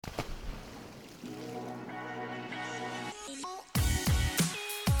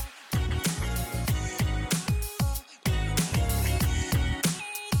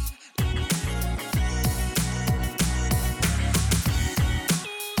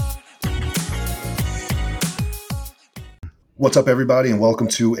What's up, everybody, and welcome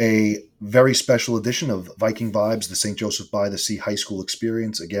to a very special edition of Viking Vibes, the St. Joseph by the Sea High School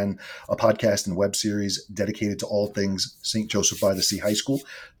Experience. Again, a podcast and web series dedicated to all things St. Joseph by the Sea High School.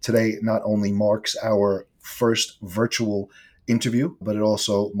 Today not only marks our first virtual interview, but it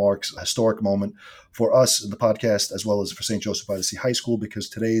also marks a historic moment for us in the podcast as well as for St. Joseph by the Sea High School, because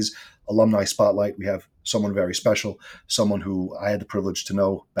today's alumni spotlight, we have someone very special, someone who I had the privilege to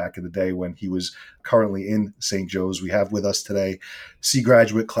know back in the day when he was currently in St. Joe's. We have with us today Sea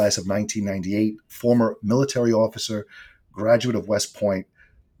graduate, class of 1998, former military officer, graduate of West Point,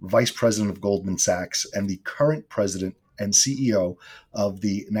 vice president of Goldman Sachs, and the current president and CEO of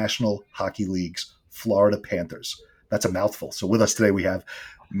the National Hockey League's Florida Panthers. That's a mouthful. So with us today, we have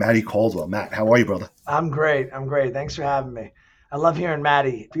Matty Caldwell. Matt, how are you, brother? I'm great. Thanks for having me. I love hearing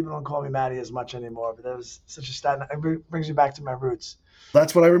Matty. People don't call me Matty as much anymore, but that was such a stat. It brings me back to my roots.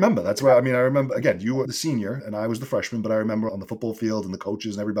 That's what I remember. I remember, again, you were the senior and I was the freshman, but I remember on the football field and the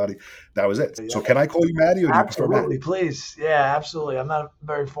coaches and everybody, that was it. So can I call you Matty, or do you prefer Matt? Absolutely, please. Yeah, absolutely. I'm not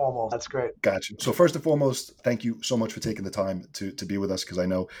very formal. That's great. Gotcha. So first and foremost, thank you so much for taking the time to be with us, because I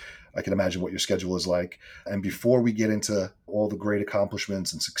know I can imagine what your schedule is like. And before we get into all the great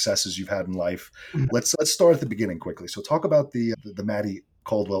accomplishments and successes you've had in life, let's start at the beginning quickly. So talk about the Matty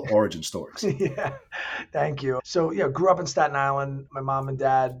Caldwell origin stories. Yeah, thank you. So grew up in Staten Island. My mom and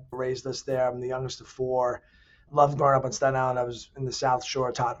dad raised us there. I'm the youngest of four. Loved growing up on Staten Island. I was in the South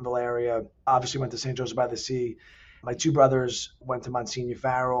Shore, Tottenville area. Obviously went to St. Joseph by the Sea. My two brothers went to Monsignor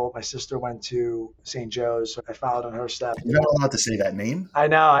Farrell. My sister went to St. Joe's. So I followed in her steps. You're not allowed to say that name? I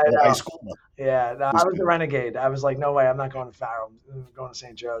know. High school? Yeah, no, I was a renegade. I was like, no way, I'm not going to Farrell. I'm going to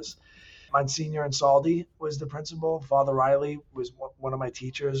St. Joe's. Monsignor Insaldi was the principal. Father Riley was one of my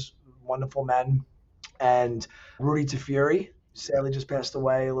teachers, wonderful men. And Rudy Tafuri, sadly just passed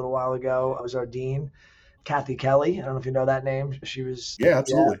away a little while ago. I was our dean. Kathy Kelly, I don't know if you know that name. She was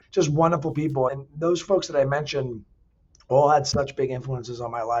absolutely. Just wonderful people. And those folks that I mentioned all had such big influences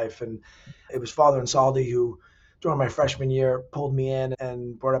on my life. And it was Father Insaldi who, during my freshman year, pulled me in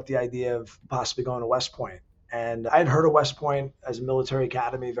and brought up the idea of possibly going to West Point. And I had heard of West Point as a military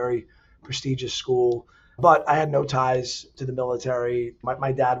academy, very prestigious school, but I had no ties to the military.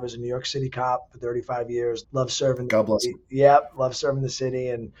 My dad was a New York City cop for 35 years. Loved serving. God bless him. Yep, loved serving the city.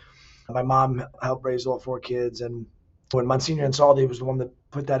 And my mom helped raise all four kids. And when Monsignor Insaldi was the one that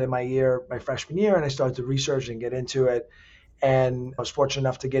put that in my ear, my freshman year, and I started to research and get into it. And I was fortunate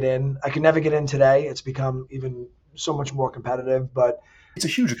enough to get in. I could never get in today. It's become even so much more competitive, but it's a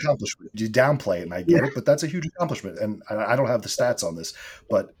huge accomplishment. You downplay it, and I get it, but that's a huge accomplishment. And I don't have the stats on this,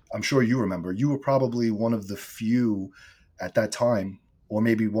 but I'm sure you remember. You were probably one of the few at that time, or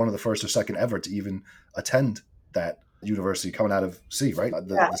maybe one of the first or second ever to even attend that university coming out of C, right?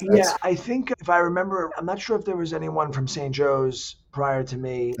 Yeah, I think if I remember, I'm not sure if there was anyone from St. Joe's prior to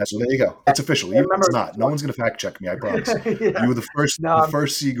me. So there you go. It's official. It's not. No one's going to fact check me, I promise. You were the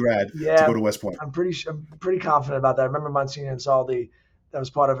first C grad to go to West Point. I'm pretty confident about that. I remember Monsignor Insaldi. That was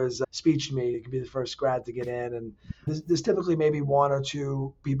part of his speech to me. You could be the first grad to get in. And there's typically maybe one or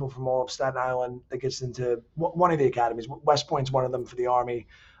two people from all of Staten Island that gets into one of the academies. West Point's one of them for the Army.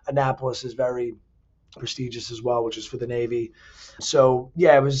 Annapolis is very prestigious as well, which is for the Navy. So,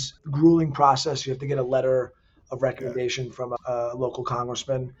 it was a grueling process. You have to get a letter of recommendation from a local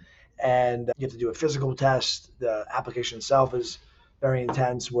congressman, and you have to do a physical test. The application itself is very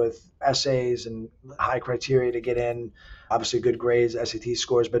intense with essays and high criteria to get in, obviously good grades, SAT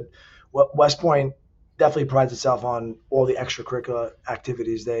scores. But West Point definitely prides itself on all the extracurricular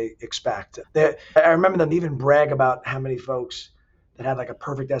activities they expect. I remember them even brag about how many folks that had like a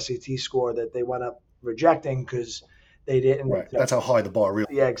perfect SAT score that they went up rejecting because they didn't. Right. That's how high the bar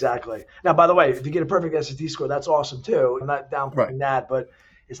really. Yeah, exactly. Now, by the way, if you get a perfect SAT score, that's awesome too. I'm not downplaying that, but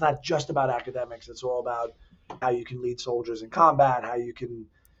it's not just about academics. It's all about how you can lead soldiers in combat, how you can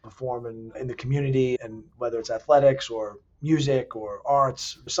perform in the community, and whether it's athletics or music or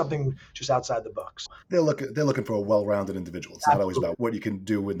arts, something just outside the books. They're looking for a well-rounded individual. It's not always about what you can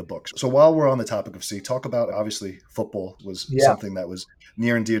do in the books. So while we're on the topic of C, talk about, obviously, football was something that was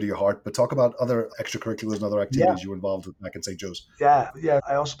near and dear to your heart, but talk about other extracurriculars and other activities you were involved with back in St. Joe's. Yeah.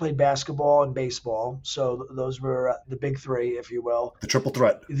 I also played basketball and baseball. So those were the big three, if you will. The triple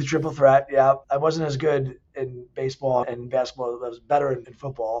threat. Yeah. I wasn't as good in baseball and basketball. I was better in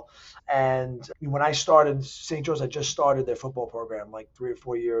football. And when I started St. Joe's, I just started their football program like 3 or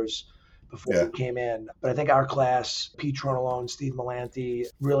 4 years before we came in. But I think our class, Pete Tronalone, Steve Melanti,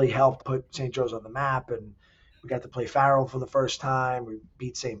 really helped put St. Joe's on the map. And we got to play Farrell for the first time. We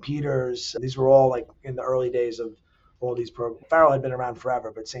beat St. Peter's. These were all like in the early days of all these programs. Farrell had been around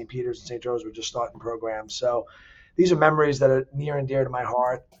forever, but St. Peter's and St. Joe's were just starting programs. So these are memories that are near and dear to my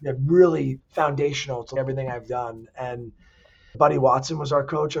heart. They're really foundational to everything I've done. And Buddy Watson was our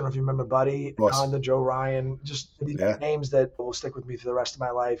coach. I don't know if you remember Buddy, Of course. Conda, Joe Ryan, just these Yeah. names that will stick with me for the rest of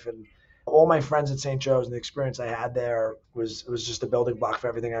my life. And all my friends at St. Joe's and the experience I had there was just a building block for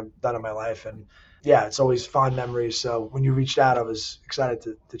everything I've done in my life. And yeah, it's always fond memories. So when you reached out, I was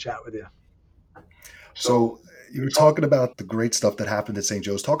excited to chat with you. So you were talking about the great stuff that happened at St.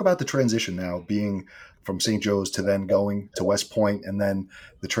 Joe's. Talk about the transition now, being from St. Joe's to then going to West Point, and then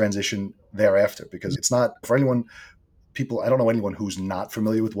the transition thereafter, because it's not for anyone. I don't know anyone who's not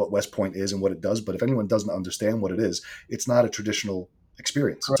familiar with what West Point is and what it does, but if anyone doesn't understand what it is, it's not a traditional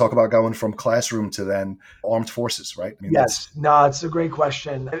experience. Correct. Talk about going from classroom to then armed forces, right? I mean, Yes. No, it's a great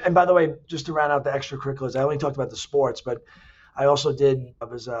question. And by the way, just to round out the extracurriculars, I only talked about the sports, but I was an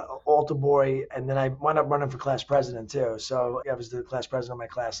altar boy, and then I wound up running for class president too. So I was the class president of my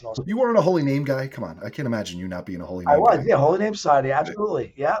class, and also you weren't a holy name guy. Come on, I can't imagine you not being a holy I name was, guy. yeah, Holy Name Society,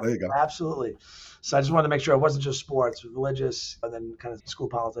 absolutely, yeah, There you go. absolutely. So I just wanted to make sure it wasn't just sports, religious, and then kind of school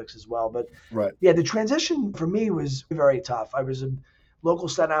politics as well. But Right. yeah, the transition for me was very tough. I was a local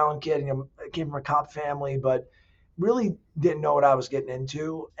Staten Island kid, and I came from a cop family, but really didn't know what I was getting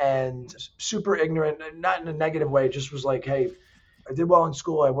into, and super ignorant, not in a negative way, just was like, hey, I did well in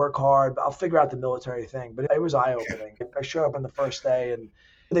school, I work hard, but I'll figure out the military thing. But it was eye-opening. I showed up on the first day, and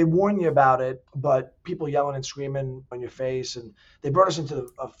they warn you about it, but people yelling and screaming on your face. And they brought us into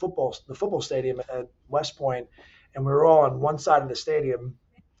the football stadium at West Point, and we were all on one side of the stadium,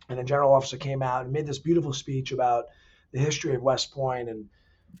 and a general officer came out and made this beautiful speech about the history of West Point and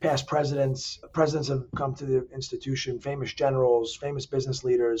past presidents have come to the institution, famous generals, famous business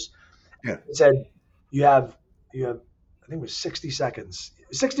leaders. Yeah. It said, you have I think it was 60 seconds,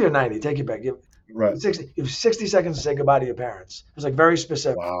 60 or 90, take it back. Right. 60, you have 60 seconds to say goodbye to your parents. It was like very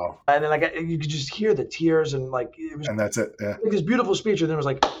specific. Wow. And then like you could just hear the tears, and like it was And that's it. Yeah. like this beautiful speech, and then it was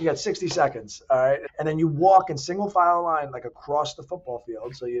like, you got 60 seconds. All right. And then you walk in single file line like across the football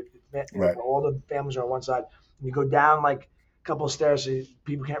field. So Right. all the families are on one side, and you go down like a couple of stairs so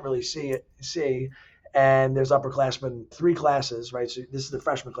people can't really see. And there's upperclassmen, 3 classes, right? So this is the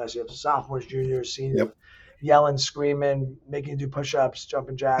freshman class. You have sophomores, juniors, seniors, Yep. yelling, screaming, making you do push-ups,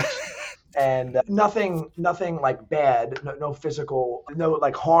 jumping jacks, and nothing like bad, no physical, no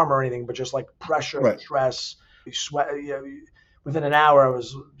like harm or anything, but just like pressure, Right. stress, you sweat. Within an hour, I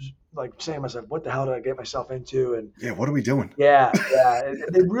was like saying to myself, "What the hell did I get myself into?" And Yeah. What are we doing? yeah.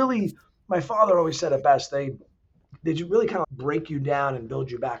 They really. My father always said it best. They really kind of break you down and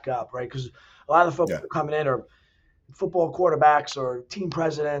build you back up, right? Because a lot of the folks that are coming in are football quarterbacks or team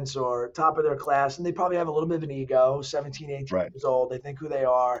presidents or top of their class, and they probably have a little bit of an ego, 17, 18 Right. years old. They think who they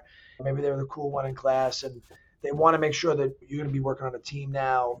are. Maybe they're the cool one in class, and they want to make sure that you're going to be working on a team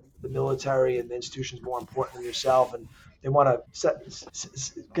now. The military and the institution is more important than yourself, and they want to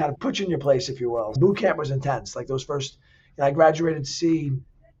kind of put you in your place, if you will. Boot camp was intense. Like those first, I graduated C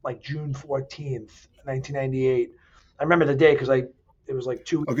like June 14th, 1998. I remember the day because it was like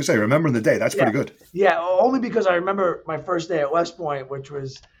 2 weeks. I was gonna say, remembering the day, that's pretty good. Yeah, only because I remember my first day at West Point, which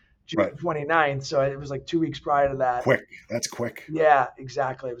was June Right. 29th. So it was like 2 weeks prior to that. Quick. That's quick. Yeah,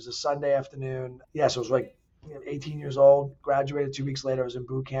 exactly. It was a Sunday afternoon. Yeah, so it was like 18 years old, graduated 2 weeks later. I was in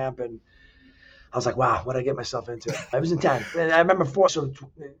boot camp, and I was like, wow, what did I get myself into? It was intense. And I remember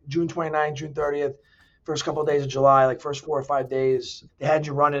June 29th, June 30th, first couple of days of July, like first 4 or 5 days, they had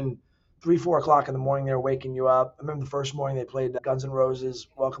you running 3, 4 o'clock in the morning. They were waking you up. I remember the first morning they played Guns N' Roses,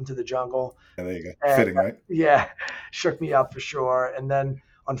 Welcome to the Jungle. Yeah, there you go. And, Fitting, right? Yeah, shook me up for sure. And then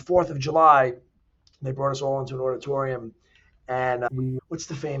on 4th of July, they brought us all into an auditorium, and what's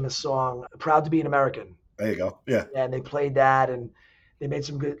the famous song? Proud to be an American. There you go. Yeah. And they played that, and they made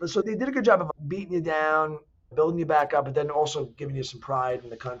some good. So they did a good job of beating you down, building you back up, but then also giving you some pride in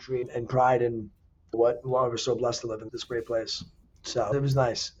the country and pride in why we're so blessed to live in this great place. So it was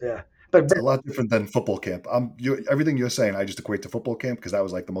nice. Yeah. But It's a lot different than football camp. Everything you're saying, I just equate to football camp because that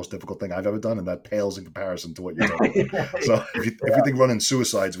was like the most difficult thing I've ever done, and that pales in comparison to what you're doing. So if you think running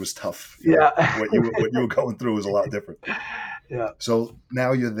suicides was tough, what you were going through was a lot different. Yeah. So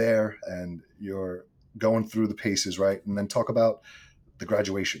now you're there and you're going through the paces, right? And then talk about the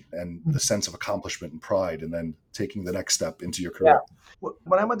graduation and the sense of accomplishment and pride, and then taking the next step into your career. Yeah.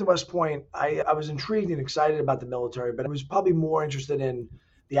 When I went to West Point, I was intrigued and excited about the military, but I was probably more interested in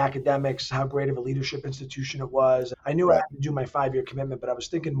the academics, how great of a leadership institution it was. I knew I had to do my 5-year commitment, but I was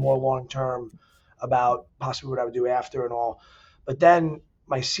thinking more long-term about possibly what I would do after and all. But then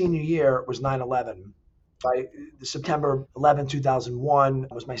my senior year was 9/11. September 11, 2001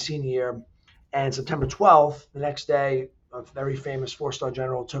 was my senior year. And September 12th, the next day, a very famous 4-star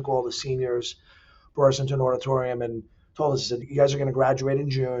general took all the seniors brought us into an auditorium and told us, said, you guys are going to graduate in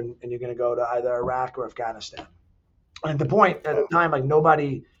June and you're going to go to either Iraq or Afghanistan. And at the time, like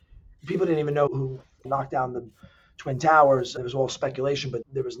people didn't even know who knocked down the Twin Towers. It was all speculation, but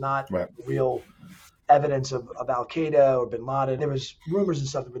there was not Right. real evidence of Al Qaeda or Bin Laden. There was rumors and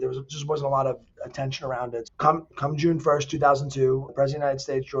stuff, but just wasn't a lot of attention around it. Come June 1st, 2002, the President of the United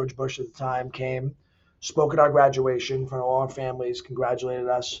States, George Bush at the time, came, spoke at our graduation for all our families, congratulated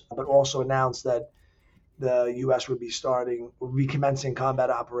us, but also announced that the U.S. would be commencing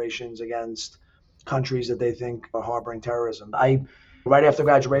combat operations against countries that they think are harboring terrorism. Right after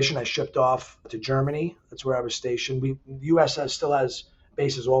graduation, I shipped off to Germany. That's where I was stationed. The U.S. still has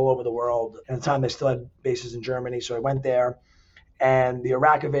bases all over the world. At the time, they still had bases in Germany. So I went there, and the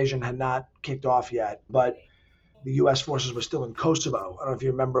Iraq invasion had not kicked off yet, but the U.S. forces were still in Kosovo. I don't know if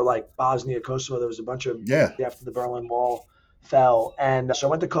you remember, like Bosnia, Kosovo. There was a bunch of after the Berlin Wall fell, and so I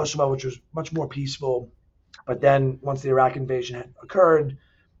went to Kosovo, which was much more peaceful. But then once the Iraq invasion had occurred,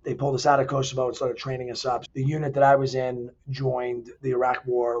 they pulled us out of Kosovo and started training us up. The unit that I was in joined the Iraq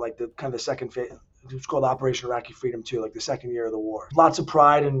War, like the kind of the second phase. It was called Operation Iraqi Freedom 2, like the second year of the war. Lots of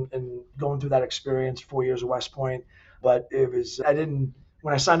pride in going through that experience, 4 years at West Point. But when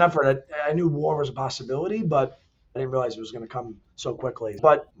I signed up for it, I knew war was a possibility, but I didn't realize it was going to come so quickly.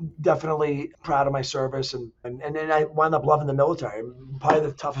 But definitely proud of my service. And I wound up loving the military. Probably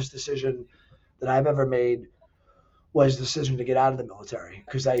the toughest decision that I've ever made was the decision to get out of the military.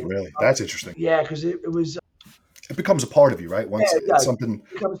 Really? That's interesting. Yeah, because it was. It becomes a part of you, right? Once it's something.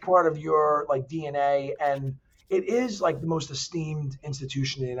 It becomes part of your like DNA, and it is like the most esteemed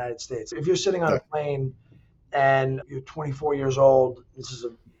institution in the United States. If you're sitting on a plane and you're 24 years old, this is a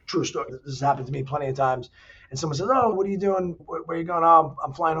true story. This has happened to me plenty of times. And someone says, "Oh, what are you doing? Where are you going?" "Oh,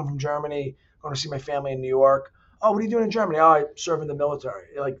 I'm flying home from Germany, going to see my family in New York." "Oh, what are you doing in Germany?" "Oh, I serve in the military."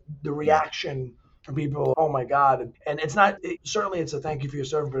 Like the reaction from people, "Oh my God!" And it's not certainly it's a thank you for your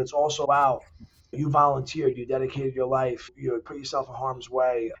service, but it's also, wow, you volunteered, you dedicated your life, you put yourself in harm's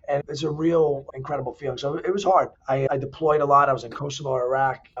way, and it's a real incredible feeling. So it was hard. I deployed a lot. I was in Kosovo,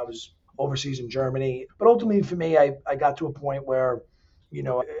 Iraq. I was overseas in Germany. But ultimately for me, I got to a point where,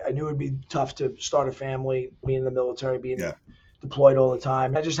 I knew it'd be tough to start a family, being in the military, being deployed all the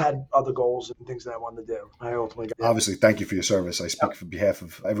time. I just had other goals and things that I wanted to do. I ultimately Obviously, thank you for your service. I speak for behalf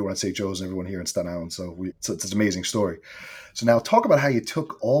of everyone at St. Joe's and everyone here in Staten Island. So it's an amazing story. So now talk about how you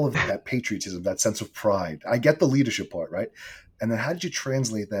took all of that patriotism, that sense of pride. I get the leadership part, right? And then how did you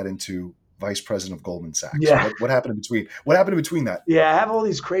translate that into vice president of Goldman Sachs? Yeah. What happened in between? What happened in between that? Yeah, I have all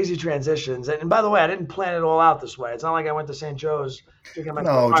these crazy transitions. And by the way, I didn't plan it all out this way. It's not like I went to St. Joe's.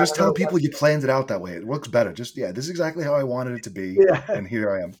 No, just tell people you planned it out that way. It works better. Just, this is exactly how I wanted it to be. Yeah. And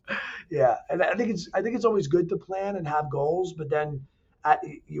here I am. Yeah. And I think it's always good to plan and have goals, but then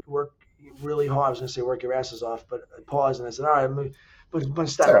you work really hard. I was going to say work your asses off, but I paused and I said, all right, I'm going to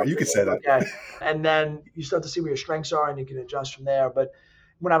start. All right, you can say that. Okay. And then you start to see where your strengths are and you can adjust from there. But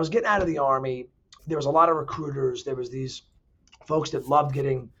when I was getting out of the Army, there was a lot of recruiters. There was these folks that loved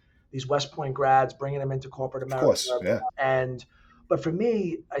getting these West Point grads, bringing them into corporate America. Of course, yeah. But for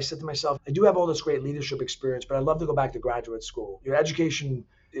me, I said to myself, I do have all this great leadership experience, but I'd love to go back to graduate school. Your education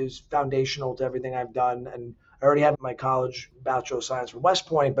is foundational to everything I've done. And I already have my college Bachelor of Science from West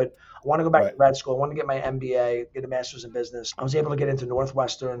Point, but I want to go back to grad school. I want to get my MBA, get a master's in business. I was able to get into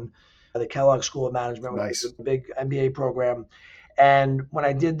Northwestern, the Kellogg School of Management, which is a big MBA program. And when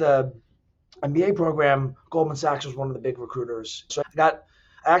I did the MBA program, Goldman Sachs was one of the big recruiters. So I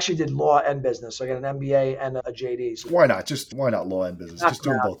actually did law and business. So I got an MBA and a JD. So why not law and business? Just do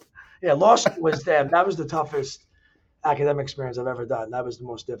them both. Yeah, law school was that was the toughest academic experience I've ever done. That was the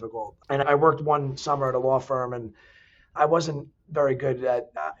most difficult. And I worked one summer at a law firm, and I wasn't very good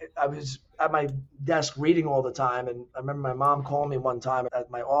at. I was at my desk reading all the time, and I remember my mom calling me one time at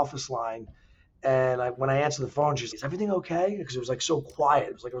my office line. And when I answered the phone, she said, "Is everything okay?" Because it was like so quiet.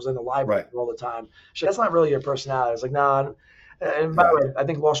 It was like I was in the library all the time. She said, "That's not really your personality." I was like, "No." And by the way, I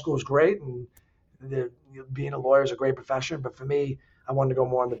think law school is great, and being a lawyer is a great profession. But for me, I wanted to go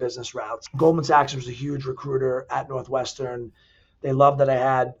more on the business routes. Goldman Sachs was a huge recruiter at Northwestern. They loved that I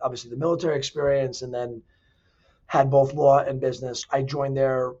had obviously the military experience, and then had both law and business. I joined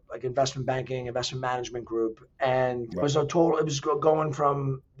their investment banking, investment management group, and it was going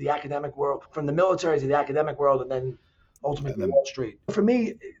from the academic world, from the military to the academic world, and then ultimately Wall Street. For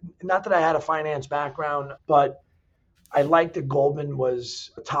me, not that I had a finance background, but I liked that Goldman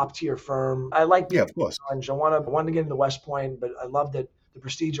was a top tier firm. I liked the challenge. I wanted to get into West Point, but I loved that the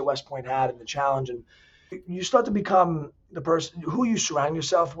prestige that West Point had and the challenge. And You start to become the person who you surround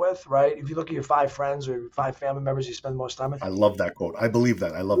yourself with, right? If you look at your 5 friends or 5 family members you spend the most time with, I love that quote. I believe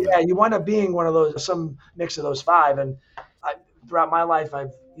that. I love yeah, that. you wind up being one of those, some mix of those five. And I, throughout my life,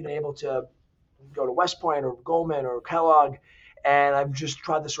 I've able to go to West Point or Goldman or Kellogg, and I've just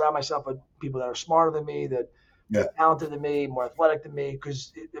tried to surround myself with people that are smarter than me, that Yeah. more talented than me, more athletic than me,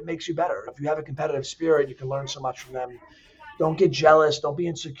 because it makes you better. If you have a competitive spirit, you can learn so much from them. Don't get jealous. Don't be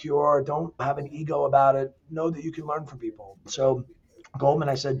insecure. Don't have an ego about it. Know that you can learn from people. So Goldman,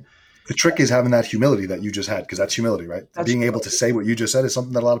 I said, The trick is having that humility that you just had, because that's humility, right? that's Being able to say what you just said is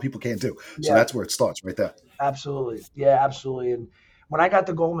something that a lot of people can't do. So yeah, that's where it starts, right there. absolutely. Yeah, absolutely. And when I got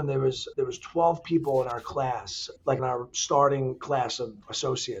to Goldman, there was 12 people in our class, like in our starting class of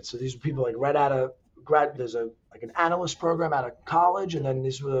associates. So these were people like right out of grad. There's a like an analyst program out of college, and then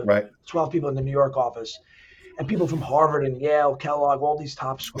these were the Right. 12 people in the New York office, and people from Harvard and Yale, Kellogg, all these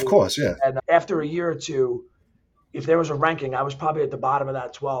top Of schools. course. Yeah. And after a year or two, if there was a ranking, I was probably at the bottom of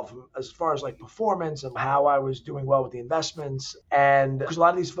that 12 as far as like performance and how I was doing well with the investments. And because a lot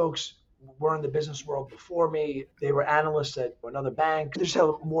of these folks were in the business world before me, they were analysts at another bank. They just had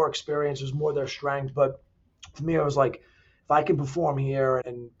more experience, it was more their strength. But for me, I was like, if I can perform here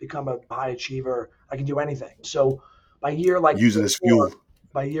and become a high achiever, I can do anything. So by year like Use it three or as four, fuel.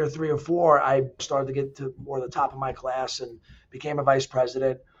 by year 3 or 4, I started to get to more the top of my class and became a vice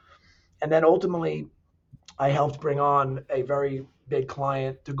president. And then ultimately, I helped bring on a very big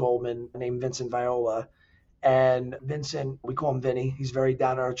client to Goldman named Vincent Viola. And Vincent, we call him Vinny. He's very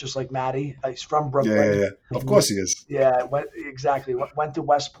down to earth, just like Maddie. He's from Yeah. Yeah. Brooklyn. Yeah. Of course he is. Yeah, went exactly. Went to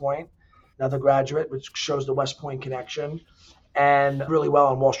West Point, another graduate, which shows the West Point connection, and really well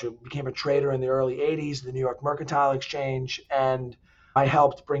on Wall Street. Became a trader in the early '80s, the New York Mercantile Exchange, and I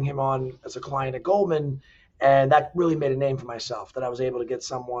helped bring him on as a client at Goldman, and that really made a name for myself. That I was able to get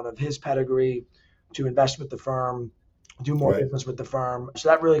someone of his pedigree to invest with the firm, do more Right. business with the firm. So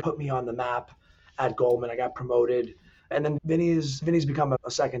that really put me on the map at Goldman. I got promoted. And then Vinny's become a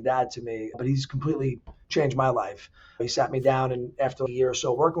second dad to me, but he's completely changed my life. He sat me down and after a year or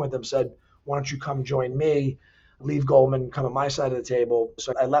so working with him said, "Why don't you come join me? Leave Goldman, come on my side of the table."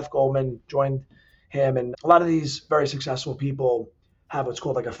 So I left Goldman, joined him, and a lot of these very successful people have what's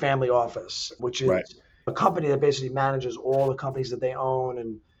called like a family office, which is Right. a company that basically manages all the companies that they own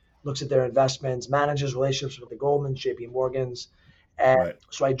and looks at their investments, manages relationships with the Goldmans, JP Morgans. And Right.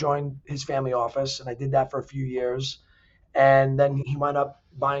 so I joined his family office and I did that for a few years. And then he wound up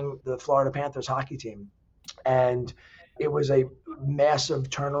buying the Florida Panthers hockey team. And it was a massive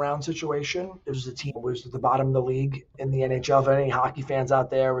turnaround situation. It was a team that was at the bottom of the league in the NHL. For any hockey fans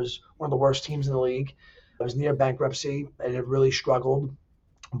out there, it was one of the worst teams in the league. It was near bankruptcy. It had really struggled.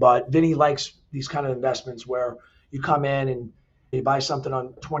 But Vinny likes these kind of investments where you come in and you buy something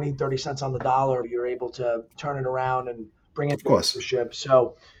on 20, 30 cents on the dollar. You're able to turn it around and bring in Of course. leadership.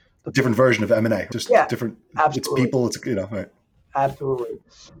 So, Different version of M&A. Just yeah, different. It's absolutely. people. It's right. Absolutely.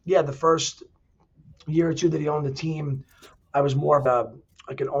 Yeah, the first year or two that he owned the team, I was more of a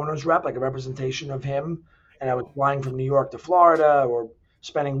like an owner's rep, like a representation of him. And I was flying from New York to Florida or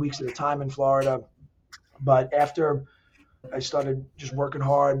spending weeks at a time in Florida. But after I started just working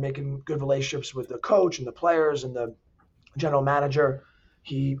hard, making good relationships with the coach and the players and the general manager,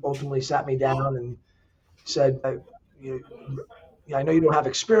 he ultimately sat me down and said, you, yeah, I know you don't have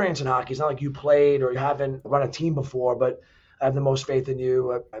experience in hockey. It's not like you played or you haven't run a team before, but I have the most faith in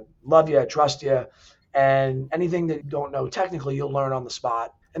you. I love you. I trust you. And anything that you don't know technically, you'll learn on the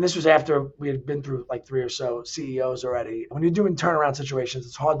spot. And this was after we had been through like 3 or so CEOs already. When you're doing turnaround situations,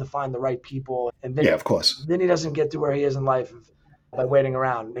 it's hard to find the right people. And Yeah. Of course. Vinny doesn't get to where he is in life by waiting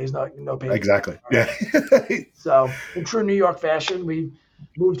around. He's no patience. Exactly. Yeah. So, in true New York fashion, we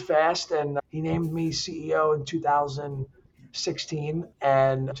moved fast, and he named me CEO in 2016.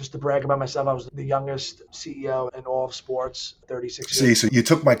 And just to brag about myself, I was the youngest CEO in all of sports, 36 years. See, so you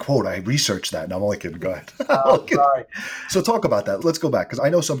took my quote. I researched that. No, I'm only kidding. Go ahead. I'm Oh, only kidding. sorry. So talk about that. Let's go back, because I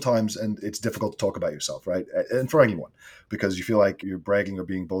know sometimes, and it's difficult to talk about yourself, right? And for anyone, because you feel like you're bragging or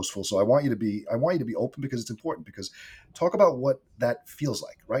being boastful. So I want you to be open, because it's important. Because talk about what that feels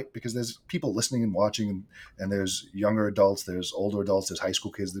like, right? Because there's people listening and watching, and there's younger adults, there's older adults, there's high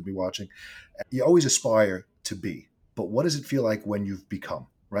school kids that be watching. You always aspire to be, but what does it feel like when you've become?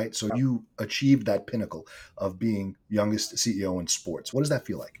 Right. So you achieved that pinnacle of being youngest CEO in sports. What does that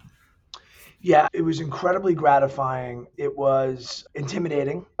feel like? Yeah, it was incredibly gratifying. It was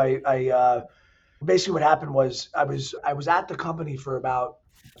intimidating. I basically what happened was I was at the company for about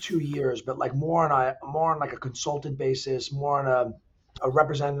 2 years, but like more on like a consultant basis, more on a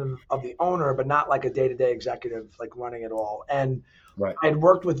representative of the owner, but not like a day to day executive like running it all. And Right. I'd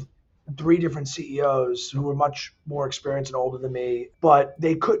worked with three different CEOs who were much more experienced and older than me, but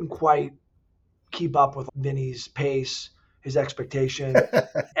they couldn't quite keep up with Vinny's pace, his expectation.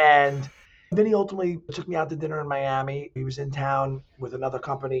 And Vinny ultimately took me out to dinner in Miami. He was in town with another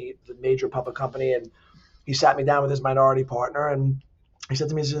company, the major public company, and he sat me down with his minority partner. And he said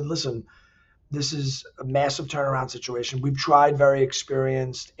to me, he said, listen, this is a massive turnaround situation. We've tried very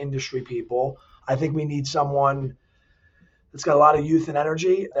experienced industry people. I think we need someone that's got a lot of youth and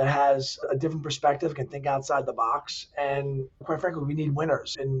energy, that has a different perspective, can think outside the box. And quite frankly, we need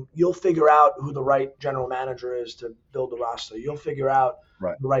winners. And you'll figure out who the right general manager is to build the roster. You'll figure out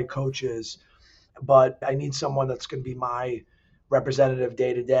Right. who the right coach is. But I need someone that's going to be my representative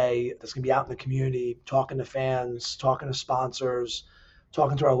day to day, that's going to be out in the community, talking to fans, talking to sponsors,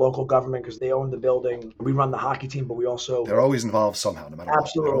 talking to our local government because they own the building. We run the hockey team, but we also They're always involved somehow, no matter what. They're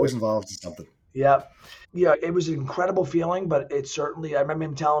absolutely. always involved in something. Yeah. Yeah. It was an incredible feeling, but it certainly, I remember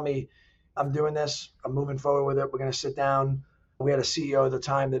him telling me, I'm doing this, I'm moving forward with it. We're going to sit down. We had a CEO at the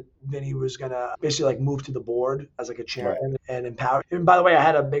time that Vinny was going to basically like move to the board as like a chairman Right. and empower. And by the way, I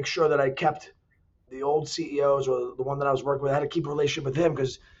had to make sure that I kept the old CEOs or the one that I was working with. I had to keep a relationship with him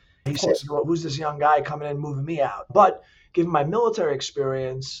because he said, well, who's this young guy coming in moving me out? But given my military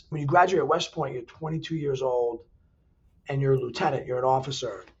experience, when you graduate at West Point, you're 22 years old and you're a lieutenant, you're an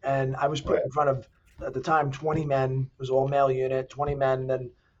officer. And I was put Right. in front of, at the time, 20 men. It was all male unit, 20 men.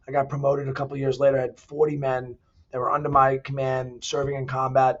 Then I got promoted a couple of years later. I had 40 men that were under my command, serving in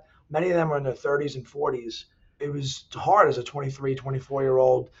combat. Many of them were in their 30s and 40s. It was hard as a 23,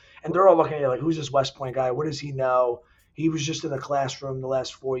 24-year-old. And they're all looking at you like, who's this West Point guy? What does he know? He was just in the classroom the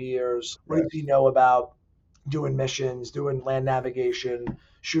last 4 years. What Right. does he know about doing missions, doing land navigation,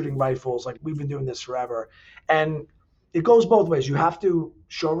 shooting rifles? Like, we've been doing this forever. And it goes both ways. You have to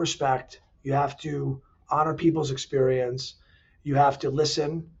show respect. You have to honor people's experience. You have to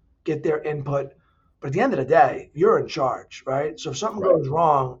listen, get their input. But at the end of the day, you're in charge, right? So if something Right. goes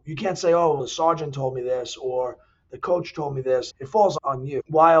wrong, you can't say, oh, the sergeant told me this or the coach told me this. It falls on you.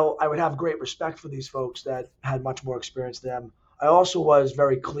 While I would have great respect for these folks that had much more experience than them, I also was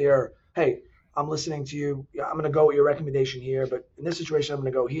very clear, hey, I'm listening to you. I'm going to go with your recommendation here, but in this situation, I'm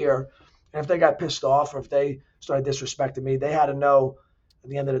going to go here. And if they got pissed off or if they started disrespecting me, they had to know at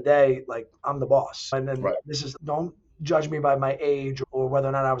the end of the day, like, I'm the boss. And then Right. this is, don't judge me by my age or whether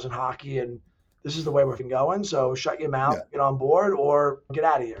or not I was in hockey. And this is the way we're going. So shut your mouth, Yeah. get on board, or get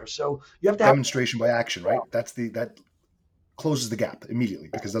out of here. So you have to have Demonstration by action, right? That closes the gap immediately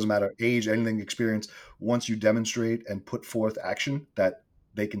because it doesn't matter age, anything, experience. Once you demonstrate and put forth action that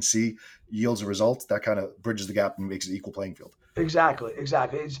they can see yields a result, that kind of bridges the gap and makes it equal playing field. Exactly.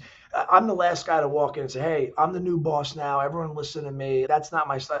 I'm the last guy to walk in and say, hey, I'm the new boss now. Everyone listen to me. That's not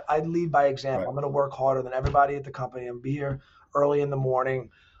my style. I lead by example. Right. I'm going to work harder than everybody at the company. I'm going to be here early in the morning.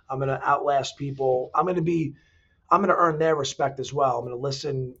 I'm going to outlast people. I'm going to earn their respect as well. I'm going to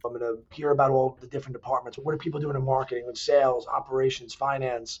listen. I'm going to hear about all the different departments. What are people doing in marketing, in sales, operations,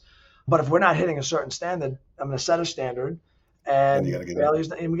 finance? But if we're not hitting a certain standard, I'm going to set a standard, And you and got to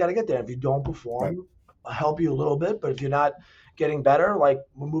get in. and we got to get there. If you don't Right. perform, I'll help you a little bit. But if you're not getting better, like,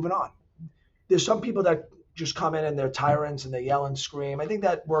 we're moving on. There's some people that just come in and they're tyrants and they yell and scream. I think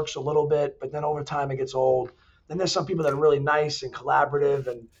that works a little bit, but then over time it gets old. Then there's some people that are really nice and collaborative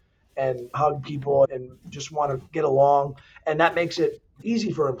and hug people and just want to get along. And that makes it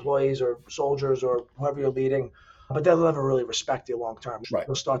easy for employees or soldiers or whoever you're leading, but they'll never really respect you long term. Right.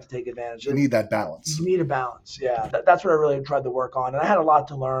 They'll start to take advantage. You need that balance. You need a balance. Yeah. That's what I really tried to work on. And I had a lot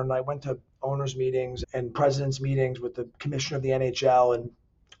to learn. I went to owners meetings and presidents meetings with the commissioner of the NHL, and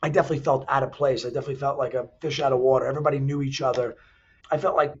I definitely felt out of place. I definitely felt like a fish out of water. Everybody knew each other. I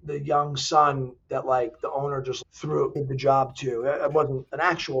felt like the young son that, like, the owner just threw the job to. It wasn't an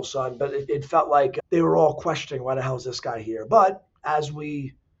actual son, but it felt like they were all questioning, why the hell is this guy here? But as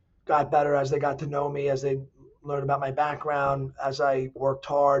we got better, as they got to know me, as they learned about my background, as I worked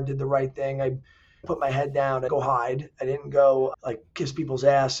hard, did the right thing, I put my head down and go hide. I didn't go like kiss people's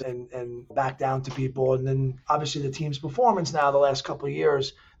ass and back down to people. And then obviously the team's performance now the last couple of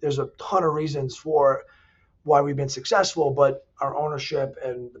years, there's a ton of reasons for why we've been successful, but our ownership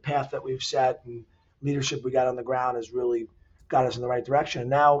and the path that we've set and leadership we got on the ground has really got us in the right direction. And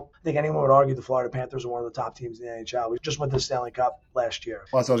now I think anyone would argue the Florida Panthers are one of the top teams in the NHL. We just won the Stanley Cup last year.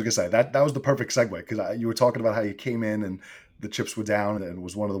 Well, that's what I was going to say. That was the perfect segue because you were talking about how you came in and the chips were down and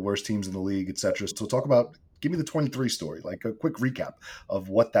was one of the worst teams in the league, et cetera. So give me the 23 story, like a quick recap of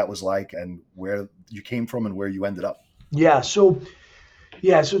what that was like and where you came from and where you ended up. So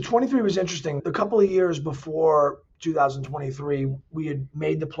 23 was interesting. A couple of years before 2023, we had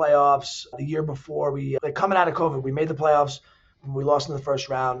made the playoffs. The year before, coming out of COVID, we made the playoffs. We lost in the first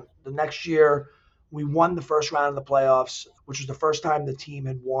round. The next year, we won the first round of the playoffs, which was the first time the team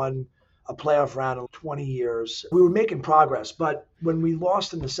had won a playoff round in 20 years. We were making progress, but when we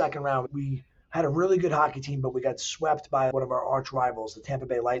lost in the second round, we had a really good hockey team, but we got swept by one of our arch rivals, the Tampa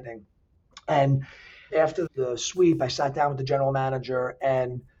Bay Lightning. And after the sweep, I sat down with the general manager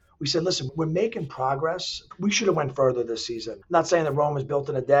and we said, listen, we're making progress. We should have went further this season. I'm not saying that Rome was built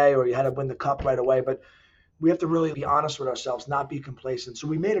in a day or you had to win the cup right away, but we have to really be honest with ourselves, not be complacent. So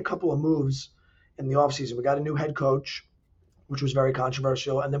we made a couple of moves in the offseason. We got a new head coach, which was very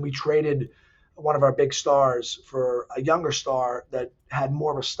controversial. And then we traded one of our big stars for a younger star that had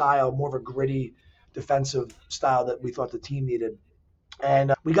more of a style, more of a gritty defensive style that we thought the team needed.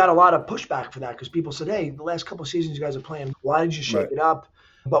 And we got a lot of pushback for that because people said, hey, the last couple of seasons you guys are playing, why did you shake it up?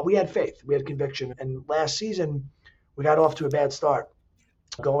 But we had faith. We had conviction. And last season, we got off to a bad start.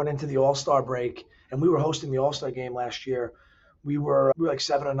 Going into the All-Star break, and we were hosting the All-Star game last year, we were like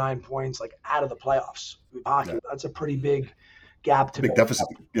 7 or 9 points like out of the playoffs. Hockey, that's a pretty big gap to big deficit.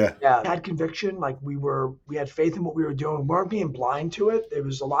 Yeah. Had conviction, like we had faith in what we were doing. We weren't being blind to it. There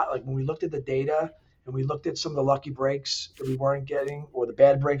was a lot, like when we looked at the data and we looked at some of the lucky breaks that we weren't getting, or the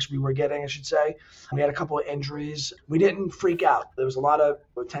bad breaks we were getting, I should say. We had a couple of injuries. We didn't freak out. There was a lot of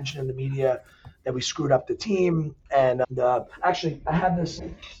attention in the media that we screwed up the team. And actually, I have this.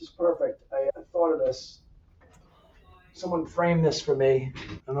 This is perfect. I thought of this. Someone framed this for me.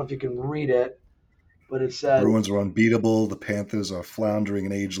 I don't know if you can read it, but it says, Bruins are unbeatable. The Panthers are floundering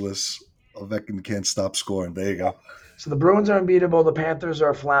and ageless. Ovechkin can't stop scoring. There you go. So the Bruins are unbeatable. The Panthers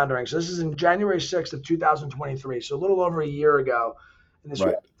are floundering. So this is in January 6th of 2023. So a little over a year ago. And this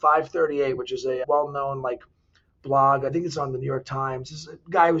was 538, which is a well-known like blog. I think it's on the New York Times. This is a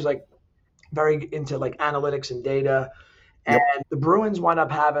guy who's like very into like analytics and data. And the Bruins wound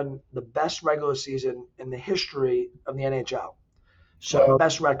up having the best regular season in the history of the NHL. So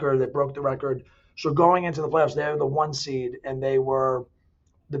best record, they broke the record. So going into the playoffs, they were the 1 seed, and they were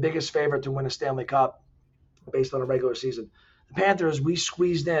the biggest favorite to win a Stanley Cup based on a regular season. The Panthers, we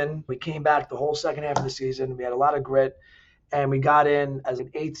squeezed in. We came back the whole second half of the season. We had a lot of grit, and we got in as an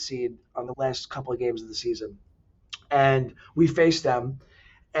 8th seed on the last couple of games of the season. And we faced them,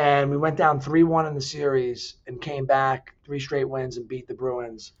 and we went down 3-1 in the series and came back 3 straight wins and beat the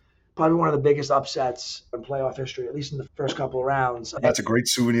Bruins. Probably one of the biggest upsets in playoff history, at least in the first couple of rounds. That's a great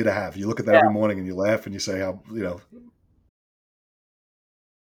souvenir to have. You look at that every morning and you laugh and you say, how,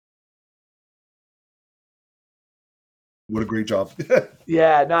 what a great job.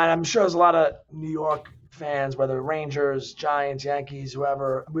 Yeah, no, and I'm sure there's a lot of New York fans, whether Rangers, Giants, Yankees,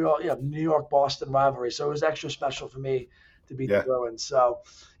 whoever. We all, New York-Boston rivalry. So it was extra special for me to beat the Bruins. So,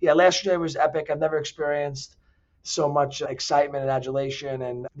 last year was epic. I've never experienced so much excitement and adulation,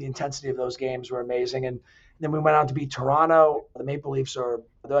 and the intensity of those games were amazing. And then we went on to beat Toronto. The Maple Leafs they're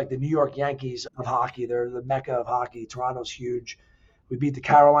like the New York Yankees of hockey. They're the mecca of hockey. Toronto's huge. We beat the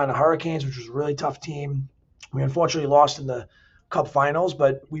Carolina Hurricanes, which was a really tough team. We unfortunately lost in the Cup Finals,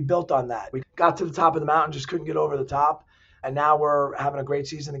 but we built on that. We got to the top of the mountain, just couldn't get over the top. And now we're having a great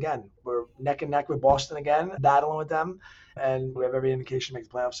season again. We're neck and neck with Boston again, battling with them. And we have every indication to make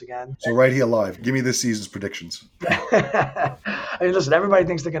the playoffs again. So right here live, give me this season's predictions. I mean, listen, everybody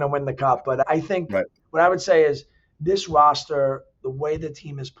thinks they're going to win the Cup, but I think what I would say is this roster, the way the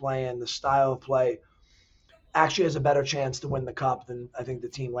team is playing, the style of play, actually has a better chance to win the Cup than I think the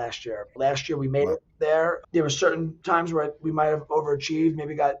team last year. Last year we made it there. There were certain times where we might have overachieved,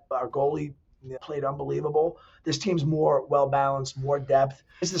 maybe got our goalie played unbelievable. This team's more well-balanced, more depth.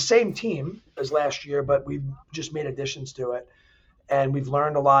 It's the same team as last year, but we've just made additions to it. And we've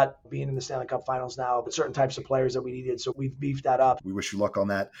learned a lot being in the Stanley Cup Finals now, but certain types of players that we needed. So we've beefed that up. We wish you luck on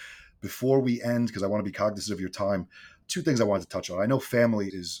that. Before we end, because I want to be cognizant of your time, 2 things I wanted to touch on. I know family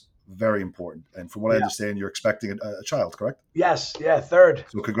is very important. And from what I understand, you're expecting a child, correct? Yes. Yeah. 3rd.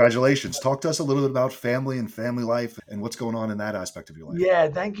 So congratulations. Talk to us a little bit about family and family life and what's going on in that aspect of your life. Yeah.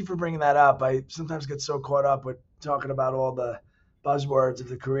 Thank you for bringing that up. I sometimes get so caught up with talking about all the buzzwords of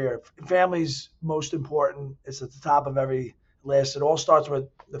the career. Family's most important. It's at the top of every list. It all starts with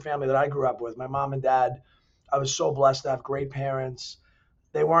the family that I grew up with. My mom and dad, I was so blessed to have great parents.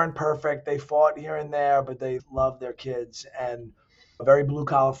 They weren't perfect. They fought here and there, but they loved their kids. And a very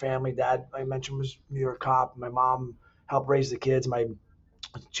blue-collar family. Dad, I mentioned, was New York cop. My mom helped raise the kids. My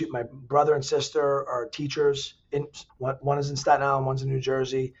brother and sister are teachers. One is in Staten Island, one's in New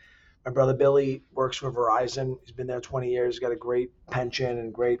Jersey. My brother Billy works for Verizon. He's been there 20 years. He's got a great pension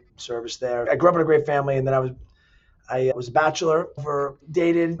and great service there. I grew up in a great family, and then I was a bachelor,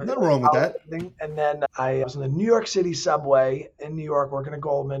 dated. Nothing wrong with that. And then I was in the New York City subway in New York working at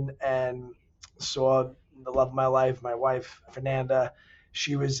Goldman and saw the love of my life, my wife, Fernanda.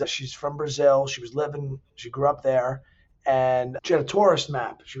 She's from Brazil. She grew up there, and she had a tourist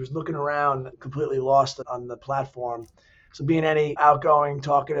map. She was looking around, completely lost on the platform. So being any outgoing,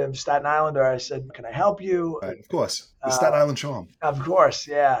 talkative Staten Islander, I said, "Can I help you?" Right, of course. The Staten Island charm. Of course,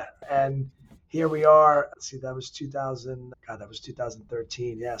 yeah. And here we are. Let's see, that was 2000. God, that was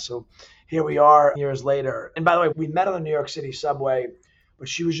 2013. Yeah. So here we are years later. And by the way, we met on the New York City subway, but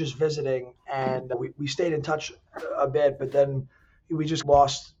she was just visiting, and we stayed in touch a bit, but then we just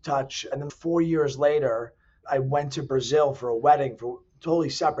lost touch. And then 4 years later, I went to Brazil for a wedding, for totally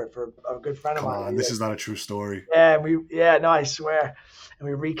separate, for a good friend of Come mine. on, this is not a true story. Yeah, no, I swear. And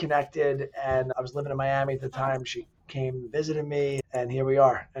we reconnected, and I was living in Miami at the time. She came visiting me, and here we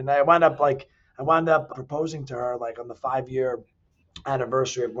are. And I wound up proposing to her like on the 5-year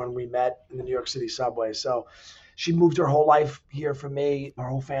anniversary of when we met in the New York City subway. So she moved her whole life here for me. Her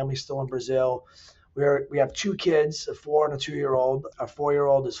whole family's still in Brazil. We have 2 kids, a 4 and a 2-year-old. Our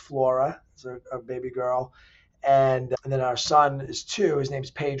 4-year-old is Flora, it's a baby girl, and then our son is 2. His name's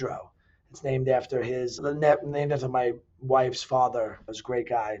Pedro. It's named after my wife's father. He was a great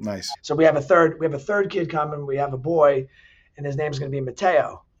guy. Nice. So we have a third kid coming. We have a boy, and his name's going to be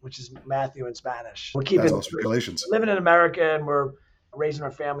Mateo, which is Matthew in Spanish. That's awesome. Congratulations. Living in America, and we're raising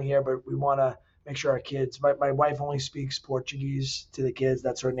our family here, but we want to make sure our kids. My wife only speaks Portuguese to the kids.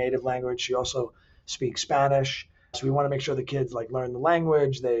 That's her native language. She also speaks Spanish. So we want to make sure the kids like learn the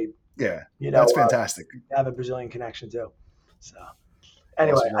language. They that's fantastic. Have a Brazilian connection too. So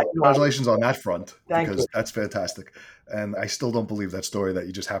anyway, awesome. Well, congratulations on that front, Thank you. That's fantastic. And I still don't believe that story that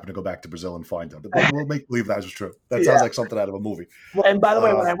you just happened to go back to Brazil and find them. But we'll make believe that was true. That sounds like something out of a movie. Well, and by the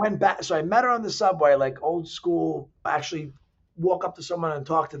way, when I went back, so I met her on the subway, like old school, actually walk up to someone and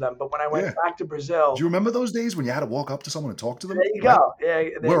talk to them. But when I went back to Brazil. Do you remember those days when you had to walk up to someone and talk to them? There you go. Yeah,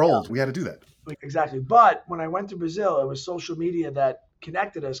 we're old. We had to do that. Exactly. But when I went to Brazil, it was social media that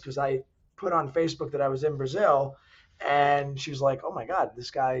connected us, because I put on Facebook that I was in Brazil, and she was like, "Oh my God,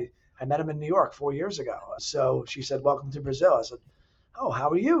 this guy, I met him in New York 4 years ago." So she said, "Welcome to Brazil." I said, "Oh, how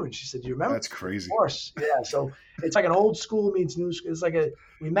are you?" And she said, "Do you remember?" That's crazy. Of course. Yeah. So it's like an old school meets new school. It's like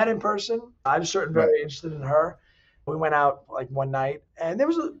we met in person. I was certainly very interested in her. We went out like one night, and there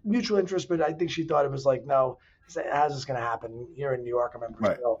was a mutual interest, but I think she thought it was like, no, how's this going to happen here in New York? I'm in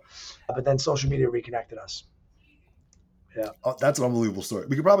Brazil. But then social media reconnected us. Yeah. Oh, that's an unbelievable story.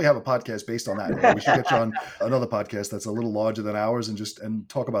 We could probably have a podcast based on that. We should get you on another podcast that's a little larger than ours and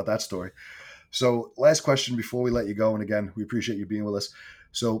talk about that story. So last question before we let you go. And again, we appreciate you being with us.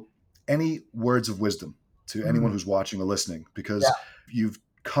 So any words of wisdom to anyone who's watching or listening, because you've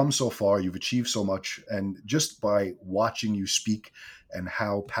come so far, you've achieved so much. And just by watching you speak and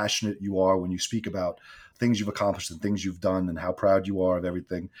how passionate you are when you speak about things you've accomplished and things you've done and how proud you are of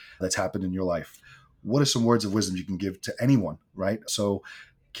everything that's happened in your life, what are some words of wisdom you can give to anyone, right? So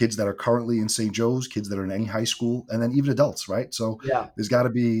kids that are currently in St. Joe's, kids that are in any high school, and then even adults, right? So there's got to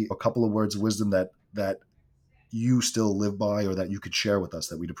be a couple of words of wisdom that you still live by or that you could share with us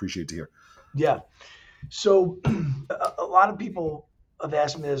that we'd appreciate to hear. Yeah. So a lot of people have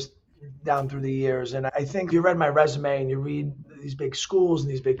asked me this down through the years, and I think you read my resume and you read these big schools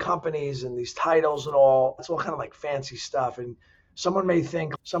and these big companies and these titles and all. It's all kind of like fancy stuff. And someone may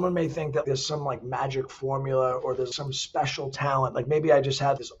think that there's some like magic formula or there's some special talent. Like maybe I just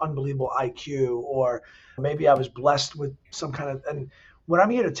had this unbelievable IQ, or maybe I was blessed with some kind of, and what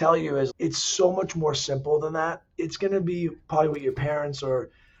I'm here to tell you is it's so much more simple than that. It's going to be probably what your parents or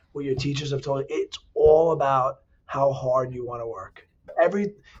what your teachers have told you. It's all about how hard you want to work.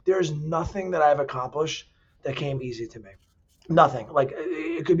 There's nothing that I've accomplished that came easy to me. Nothing. Like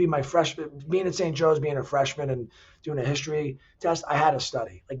it could be my freshman, being at St. Joe's, being a freshman and doing a history test. I had to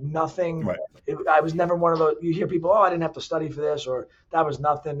study. Like nothing. Right. I was never one of those. You hear people, "Oh, I didn't have to study for this," or "That was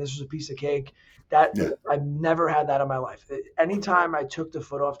nothing. This was a piece of cake." I've never had that in my life. Anytime I took the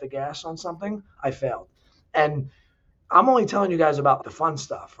foot off the gas on something, I failed. And I'm only telling you guys about the fun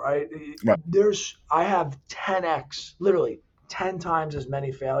stuff, right? I have 10x, literally 10 times as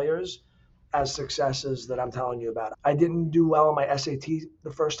many failures as successes that I'm telling you about. I didn't do well on my SAT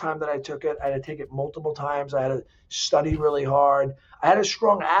the first time that I took it. I had to take it multiple times. I had to study really hard. I had a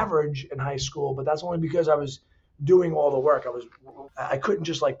strong average in high school, but that's only because I was doing all the work. I couldn't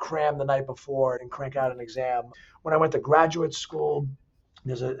just like cram the night before and crank out an exam. When I went to graduate school,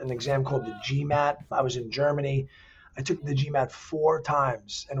 there's an exam called the GMAT. I was in Germany. I took the GMAT 4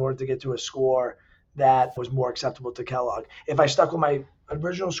 times in order to get to a score that was more acceptable to Kellogg. If I stuck with my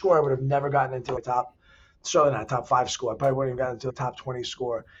original score, I would have never gotten into the top certainly not a top 5 score. I probably wouldn't have gotten to a top 20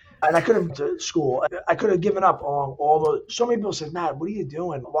 score. And I could have to school. I could have given up on all the. So many people said, "Matt, what are you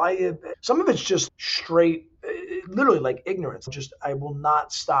doing? Why?" Some of it's just straight, literally like ignorance. Just I will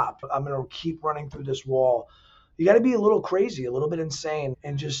not stop. I'm gonna keep running through this wall. You got to be a little crazy, a little bit insane,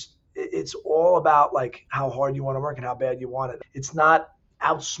 and just it's all about like how hard you want to work and how bad you want it. It's not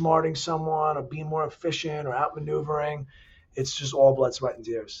outsmarting someone or being more efficient or outmaneuvering. It's just all blood, sweat, and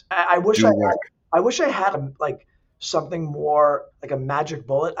tears. I wish Do the work. I wish I had like something more like a magic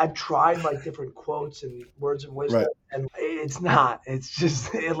bullet. I've tried like different quotes and words of wisdom, Right. and it's not. It's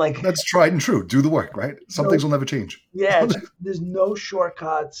just like That's tried and true. Do the work, right? Some no, things will never change. yeah. There's no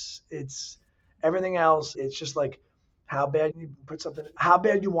shortcuts. It's everything else. It's just like how bad you put something, how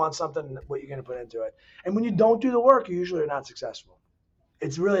bad you want something, what you're going to put into it. And when you don't do the work, you usually are not successful.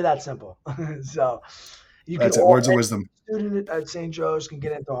 It's really that simple. So you can That's it. all, Words of wisdom. student at St. Joe's can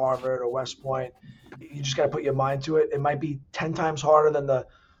get into Harvard or West Point. You just got to put your mind to it. It might be 10 times harder than the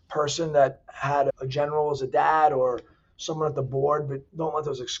person that had a general as a dad or someone at the board, but don't let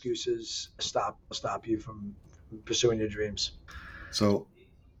those excuses stop you from pursuing your dreams. So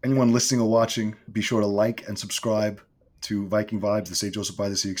anyone listening or watching, be sure to like and subscribe to Viking Vibes, the St. Joseph by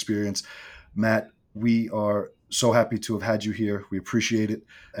the Sea experience. Matt, we are so happy to have had you here. We appreciate it.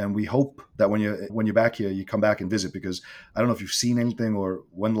 And we hope that when you're back here, you come back and visit, because I don't know if you've seen anything or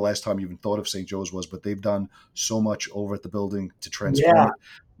when the last time you even thought of St. Joe's was, but they've done so much over at the building to transform it.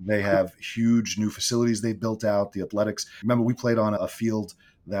 They have huge new facilities they built out, the athletics. Remember, we played on a field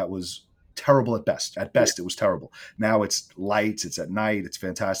that was terrible at best. At best, it was terrible. Now it's lights, it's at night, it's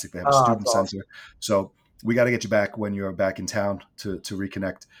fantastic. They have a student center. Awesome. So we got to get you back when you're back in town to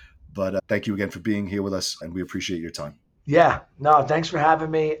reconnect. But thank you again for being here with us, and we appreciate your time. Yeah, no, thanks for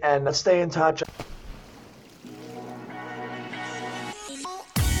having me, and let's stay in touch.